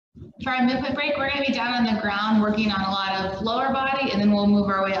For our movement break, we're going to be down on the ground working on a lot of lower body, and then we'll move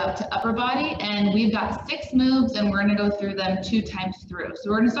our way up to upper body. And we've got 6 moves, and we're going to go through them 2 times through. So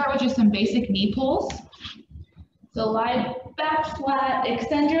we're going to start with just some basic knee pulls. So lie back flat,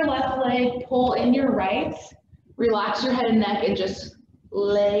 extend your left leg, pull in your right, relax your head and neck, and just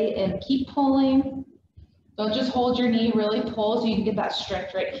lay and keep pulling. Don't just hold your knee, really pull so you can get that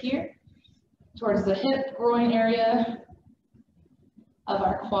stretch right here towards the hip, groin area of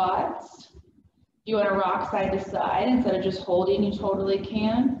our quads. If you want to rock side to side instead of just holding, you totally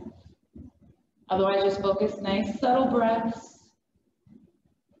can. Otherwise, just focus nice, subtle breaths.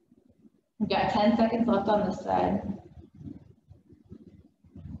 We've got 10 seconds left on this side.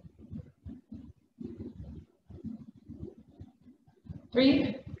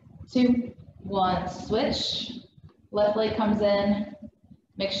 Three, 2, 1, switch. Left leg comes in.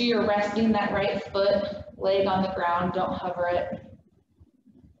 Make sure you're resting that right foot, leg on the ground, don't hover it.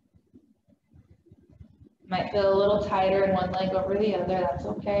 Might feel a little tighter in one leg over the other, that's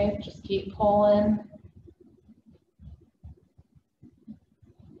okay. Just keep pulling.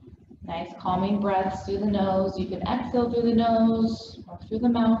 Nice calming breaths through the nose. You can exhale through the nose or through the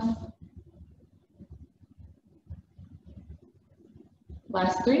mouth.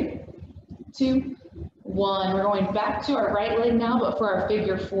 Last 3, 2, 1. We're going back to our right leg now, but for our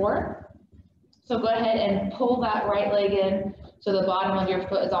figure 4. So go ahead and pull that right leg in so the bottom of your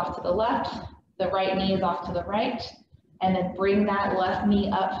foot is off to the left. The right knee is off to the right, and then bring that left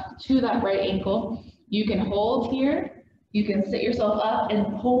knee up to that right ankle. You can hold here, you can sit yourself up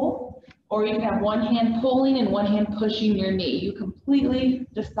and pull, or you can have one hand pulling and one hand pushing your knee. You completely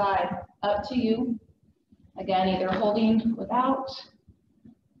decide, up to you. Again, either holding without,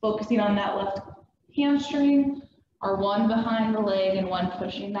 focusing on that left hamstring, or one behind the leg and one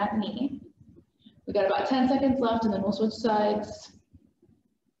pushing that knee. We've got about 10 seconds left, and then we'll switch sides.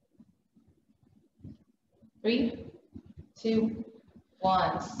 3, 2,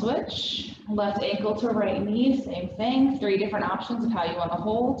 1, switch. Left ankle to right knee, same thing. 3 different options of how you want to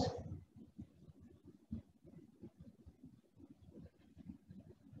hold.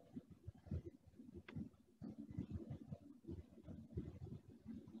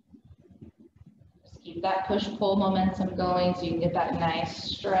 Just keep that push-pull momentum going so you can get that nice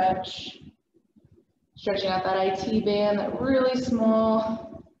stretch. Stretching out that IT band, that really small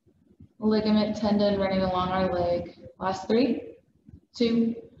ligament tendon running along our leg. Last 3,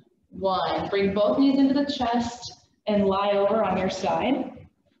 2, 1. Bring both knees into the chest and lie over on your side.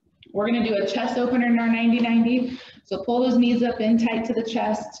 We're going to do a chest opener in our 90-90. So pull those knees up in tight to the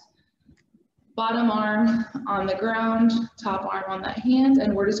chest. Bottom arm on the ground, top arm on that hand,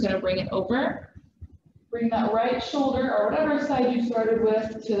 and we're just going to bring it over. Bring that right shoulder or whatever side you started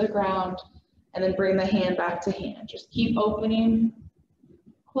with to the ground, and then bring the hand back to hand. Just keep opening,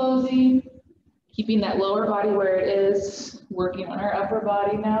 closing, keeping that lower body where it is, working on our upper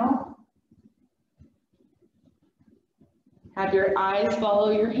body now. Have your eyes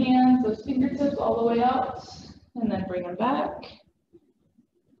follow your hands, those fingertips all the way out, and then bring them back.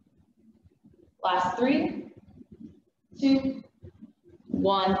 Last 3, 2,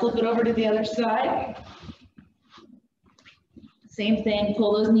 1. Flip it over to the other side. Same thing,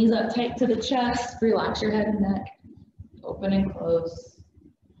 pull those knees up tight to the chest, relax your head and neck, open and close.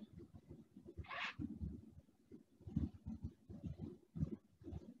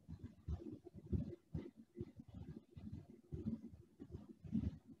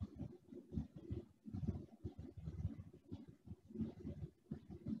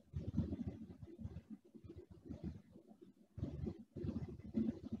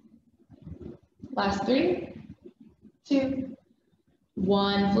 Last 3, 2,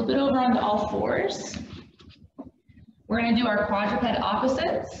 1. Flip it over onto all fours. We're going to do our quadruped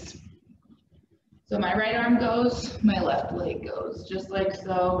opposites. So my right arm goes, my left leg goes, just like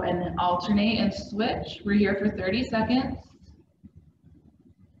so, and then alternate and switch. We're here for 30 seconds.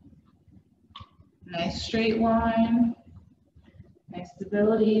 Nice straight line, nice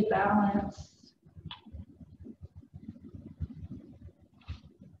stability, balance.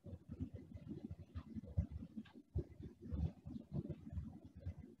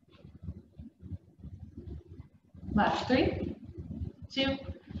 Last 3, 2,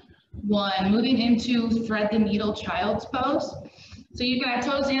 1. Moving into thread the needle child's pose. So you can have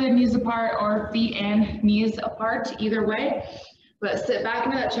toes and knees apart or feet and knees apart, either way. But sit back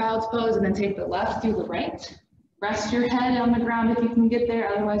into that child's pose and then take the left through the right. Rest your head on the ground if you can get there,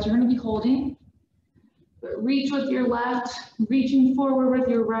 otherwise you're going to be holding. But reach with your left, reaching forward with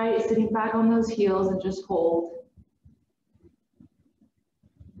your right, sitting back on those heels and just hold.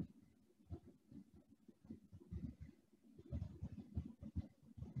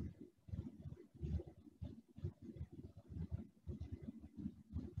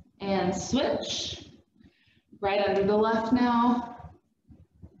 And switch. Right under the left now.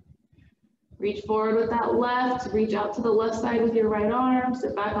 Reach forward with that left, reach out to the left side with your right arm,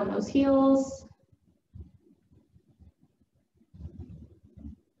 sit back on those heels.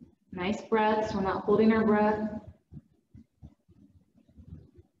 Nice breaths, we're not holding our breath.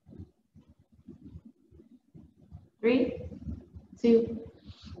 Three, two,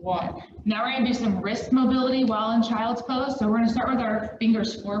 one. Now we're gonna do some wrist mobility while in child's pose. So we're gonna start with our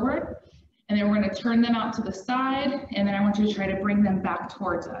fingers forward, and then we're gonna turn them out to the side, and then I want you to try to bring them back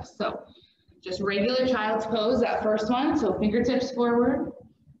towards us. So just regular child's pose, that first one. So fingertips forward,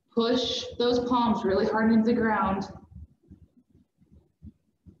 push those palms really hard into the ground.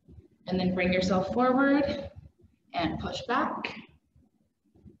 And then bring yourself forward and push back.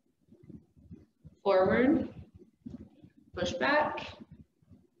 Forward, push back.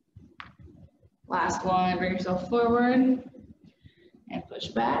 Last one, bring yourself forward and push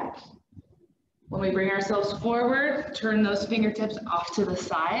back. When we bring ourselves forward, turn those fingertips off to the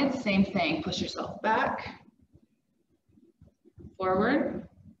side. Same thing, push yourself back, forward,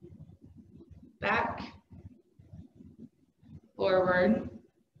 back, forward,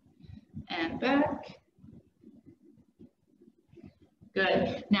 and back.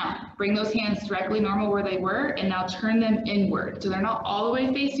 Good. Now, bring those hands directly normal where they were, and now turn them inward. So they're not all the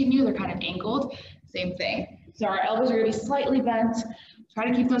way facing you, they're kind of angled. Same thing. So our elbows are gonna be slightly bent. Try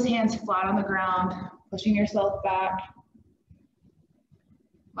to keep those hands flat on the ground, pushing yourself back.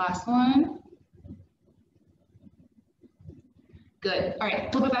 Last one. Good. All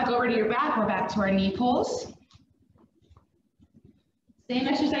right, flip it back over to your back. We're back to our knee pulls. Same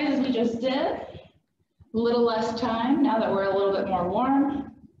exercise as we just did. A little less time now that we're a little bit more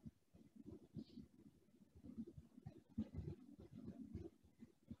warm.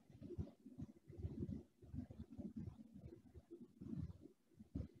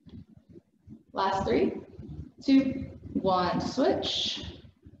 Last 3, 2, 1, switch.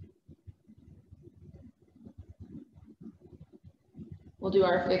 We'll do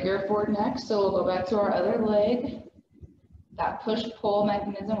our figure 4 next, so we'll go back to our other leg. That push-pull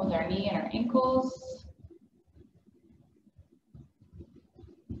mechanism with our knee and our ankles.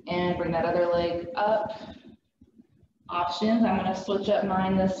 And bring that other leg up. Options, I'm gonna switch up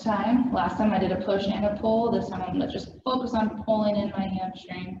mine this time. Last time I did a push and a pull. This time I'm gonna just focus on pulling in my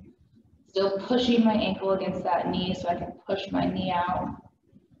hamstring. Still pushing my ankle against that knee so I can push my knee out.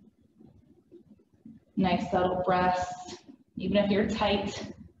 Nice subtle breaths. Even if you're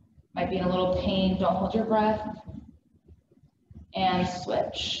tight, might be in a little pain, don't hold your breath. And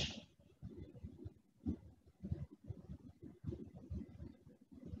switch.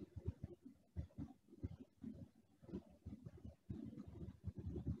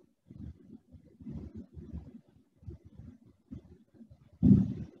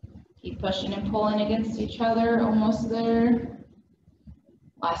 Keep pushing and pulling against each other, almost there.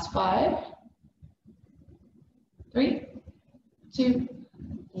 Last 5, 3, 2,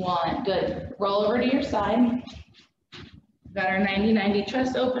 1. Good. Roll over to your side. Got our 90-90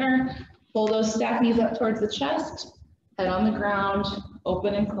 chest opener. Pull those stacked knees up towards the chest. Head on the ground,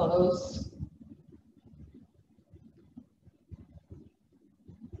 open and close.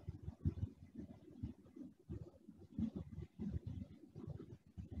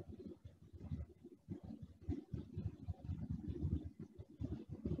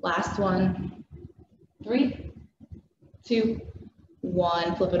 Last one. 3, 2,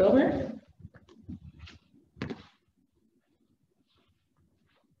 1. Flip it over.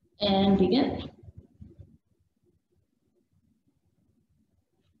 And begin.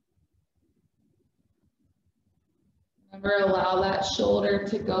 Remember, allow that shoulder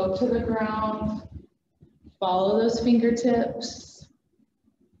to go to the ground. Follow those fingertips.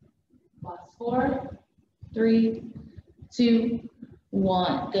 Last 4, 3, 2,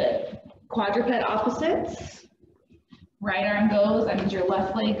 1. Good. Quadruped opposites. Right arm goes, that means your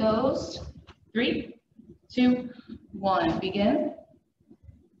left leg goes. 3, 2, 1. Begin.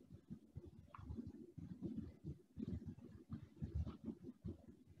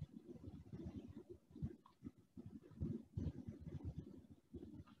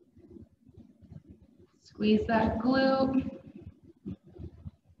 Squeeze that glute.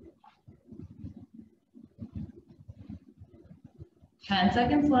 Ten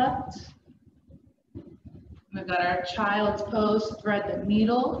seconds left. We've got our child's pose, thread the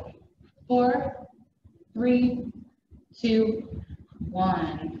needle. 4, 3, 2,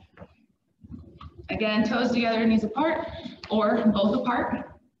 1. Again, toes together, knees apart, or both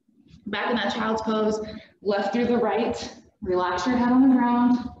apart. Back in that child's pose, left through the right. Relax your head on the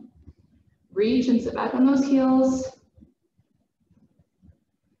ground. Reach and sit back on those heels.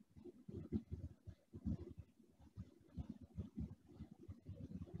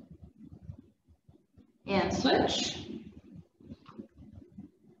 switch.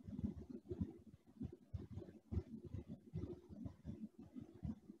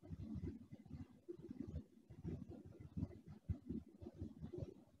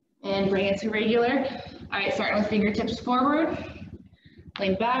 And bring it to regular. All right, starting with fingertips forward.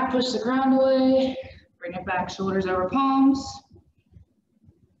 Lean back, push the ground away. Bring it back, shoulders over palms.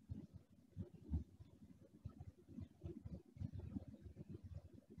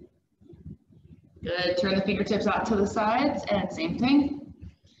 Good, turn the fingertips out to the sides and same thing.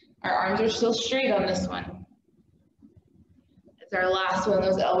 Our arms are still straight on this one. It's our last one,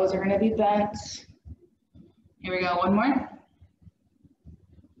 those elbows are gonna be bent. Here we go, one more.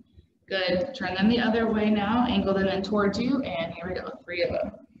 Good, turn them the other way now, angle them in towards you, and here we go, 3 of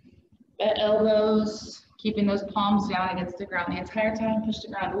them. Bent elbows, keeping those palms down against the ground the entire time, push the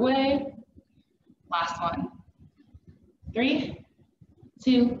ground away. Last one. 3,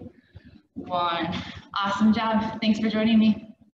 2, 1. Awesome job, thanks for joining me.